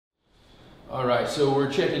All right, so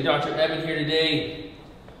we're checking Dr. Evin here today.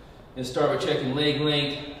 Let's start with checking leg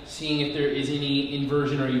length, seeing if there is any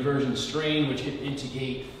inversion or eversion strain, which could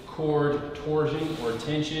indicate cord torsion or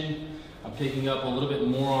tension. I'm picking up a little bit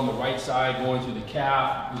more on the right side, going through the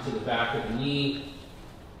calf into the back of the knee.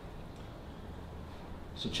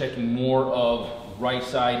 So checking more of right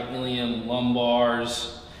side ilium,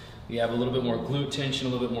 lumbars. We have a little bit more glute tension, a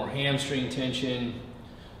little bit more hamstring tension.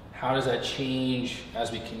 How does that change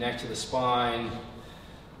as we connect to the spine?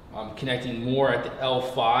 I'm connecting more at the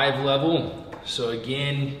L5 level. So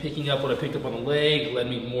again, picking up what I picked up on the leg, led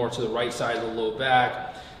me more to the right side of the low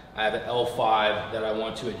back. I have an L5 that I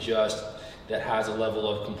want to adjust that has a level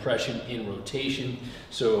of compression in rotation.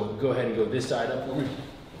 So go ahead and go this side up for me.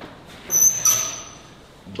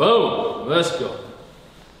 Boom, let's go.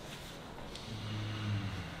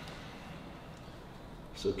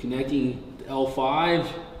 So connecting the L5,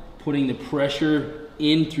 putting the pressure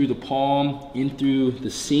in through the palm, in through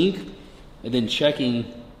the sink, and then checking,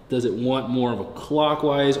 does it want more of a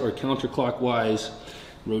clockwise or counterclockwise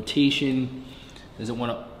rotation? Does it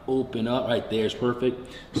want to open up? Right there is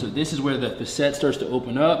perfect. So this is where the facet starts to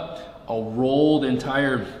open up. I'll roll the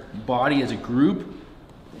entire body as a group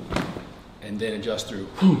and then adjust through.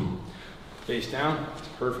 Face down,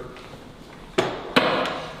 perfect.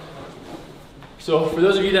 So for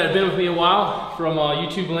those of you that have been with me a while from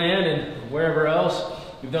YouTube land and wherever else,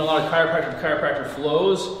 we've done a lot of chiropractor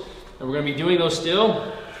flows, and we're gonna be doing those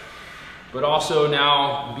still, but also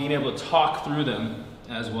now being able to talk through them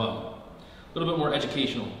as well. A little bit more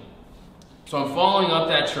educational. So I'm following up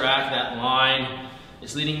that track, that line.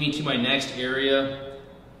 It's leading me to my next area,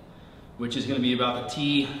 which is gonna be about the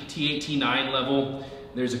T8, T9 level.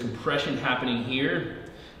 There's a compression happening here.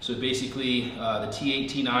 So basically the T8,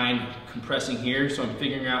 T9 compressing here. So I'm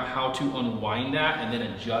figuring out how to unwind that and then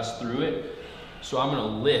adjust through it. So I'm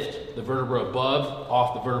gonna lift the vertebra above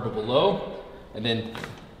off the vertebra below and then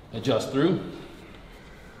adjust through.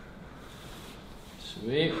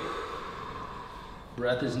 Sweet.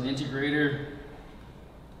 Breath is an integrator.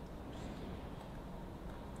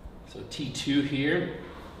 So T2 here.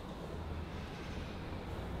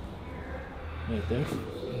 Right there.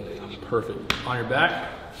 Perfect. On your back.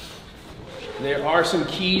 There are some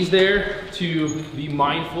keys there to be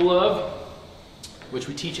mindful of, which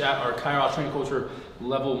we teach at our Chiro Training Culture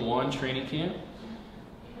Level 1 training camp.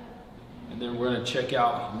 And then we're going to check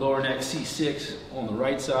out lower neck C6 on the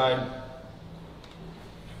right side.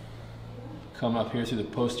 Come up here through the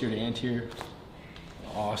posterior to anterior.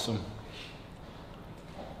 Awesome.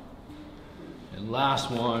 And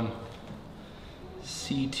last one,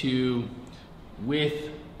 C2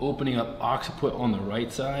 with opening up occiput on the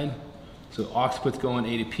right side. So occiput's going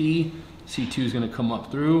A to P, C2 is gonna come up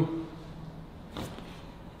through.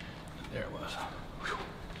 There it was.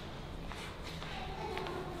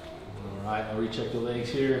 All right, I'll recheck the legs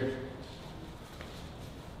here.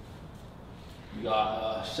 You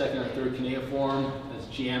got second or third cuneiform, that's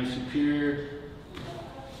GM superior.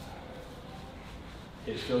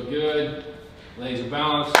 Hips feel good, legs are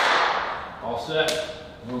balanced, all set.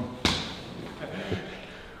 Boom.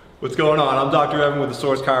 What's going on? I'm Dr. Evin with the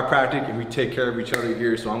Source Chiropractic, and we take care of each other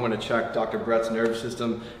here. So I'm going to check Dr. Brett's nervous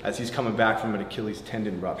system as he's coming back from an Achilles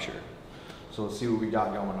tendon rupture. So let's see what we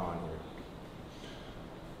got going on here.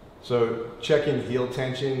 So checking heel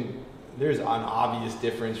tension, there's an obvious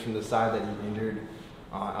difference from the side that he injured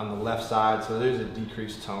on the left side. So there's a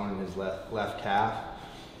decreased tone in his left calf,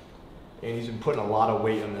 and he's been putting a lot of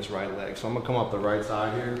weight on this right leg. So I'm going to come up the right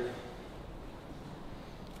side here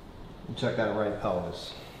and check that right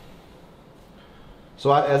pelvis.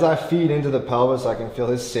 So as I feed into the pelvis, I can feel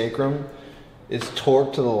his sacrum is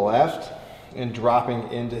torqued to the left and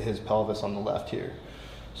dropping into his pelvis on the left here.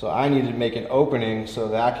 So I need to make an opening so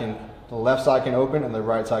that the left side can open and the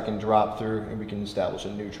right side can drop through, and we can establish a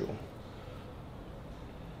neutral.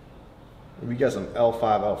 We got some L5,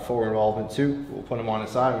 L4 involvement too. We'll put them on his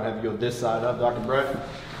side. I'm gonna have you go this side up, Dr. Brett.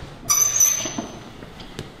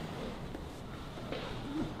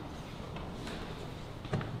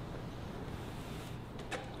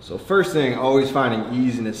 So first thing, always finding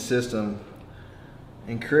ease in his system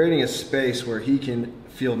and creating a space where he can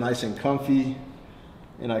feel nice and comfy,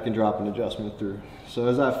 and I can drop an adjustment through. So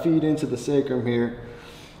as I feed into the sacrum here,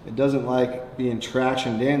 it doesn't like being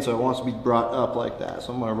tractioned in, so it wants to be brought up like that.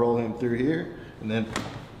 So I'm gonna roll him through here and then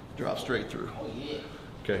drop straight through. Oh, yeah.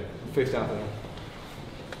 Okay, face down for him.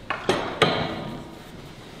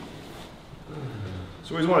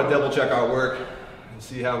 So we just want to double check our work and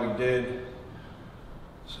see how we did.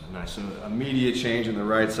 So nice immediate change in the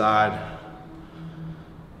right side.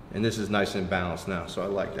 And this is nice and balanced now, so I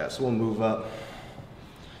like that. So we'll move up.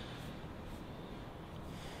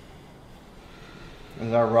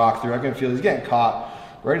 As I rock through, I can feel he's getting caught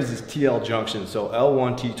right as this TL junction. So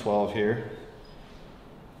L1, T12 here.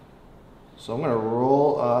 So I'm gonna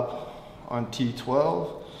roll up on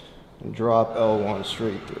T12 and drop L1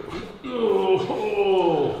 straight through.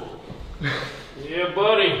 Oh, yeah,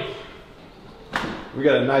 buddy. We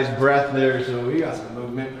got a nice breath there, so we got some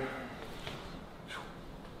movement.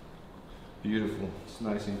 Beautiful, it's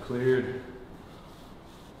nice and cleared.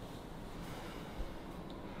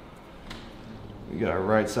 We got our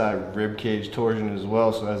right side rib cage torsion as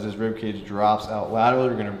well, so as this rib cage drops out laterally,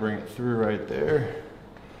 we're gonna bring it through right there.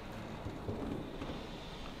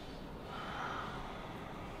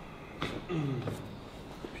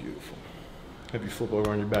 Beautiful. Have you flip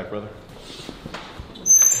over on your back, brother.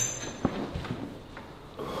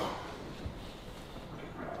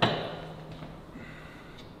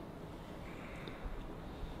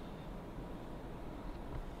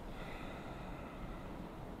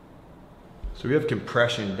 So we have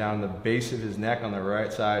compression down the base of his neck on the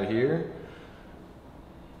right side here.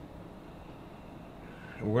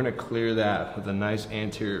 And we're gonna clear that with a nice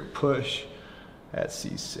anterior push at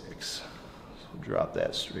C6. So we'll drop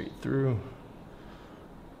that straight through.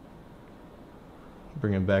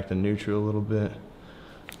 Bring him back to neutral a little bit.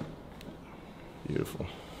 Beautiful.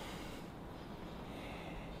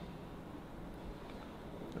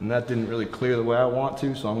 And that didn't really clear the way I want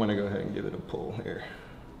to, so I'm gonna go ahead and give it a pull here.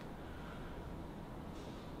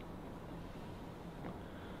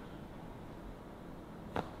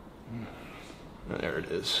 There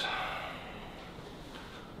it is.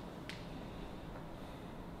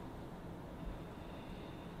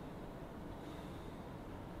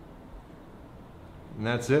 And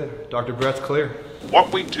that's it. Dr. Brett's clear.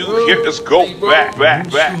 What we do here is go back.